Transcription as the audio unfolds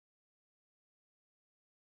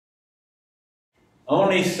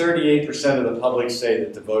Only 38% of the public say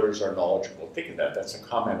that the voters are knowledgeable. Think of that. That's a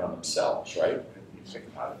comment on themselves, right? You think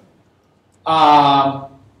about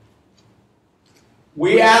it.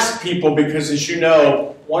 We ask people because, as you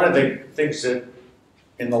know, one of the things that,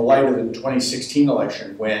 in the light of the 2016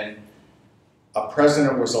 election, when a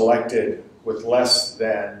president was elected with less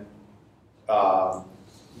than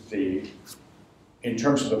in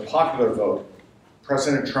terms of the popular vote,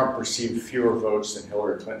 President Trump received fewer votes than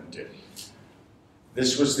Hillary Clinton did.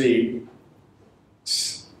 This was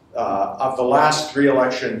of the last 3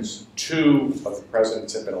 elections, 2 of the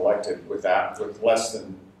presidents have been elected with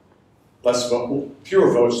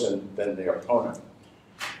fewer votes than their opponent.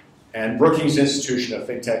 And Brookings Institution, a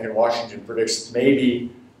think tank in Washington, predicts maybe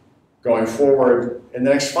going forward in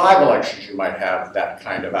the next 5 elections you might have that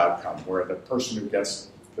kind of outcome where the person who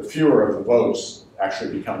gets the fewer of the votes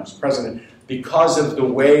actually becomes president because of the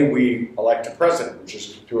way we elect a president, which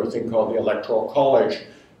is through a thing called the Electoral College,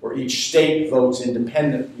 where each state votes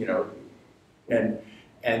independent,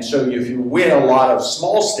 and so if you win a lot of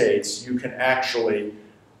small states, you can actually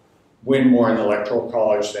win more in the Electoral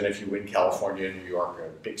College than if you win California and New York or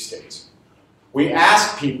big states. We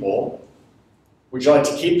ask people, would you like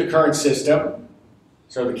to keep the current system,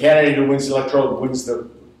 so the candidate who wins the electoral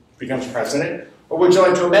becomes president, or would you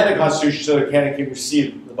like to amend the Constitution so the candidate can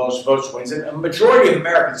receive the most votes wins? And a majority of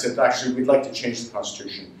Americans said, actually, we'd like to change the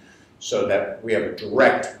Constitution so that we have a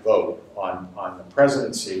direct vote on the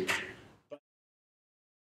presidency.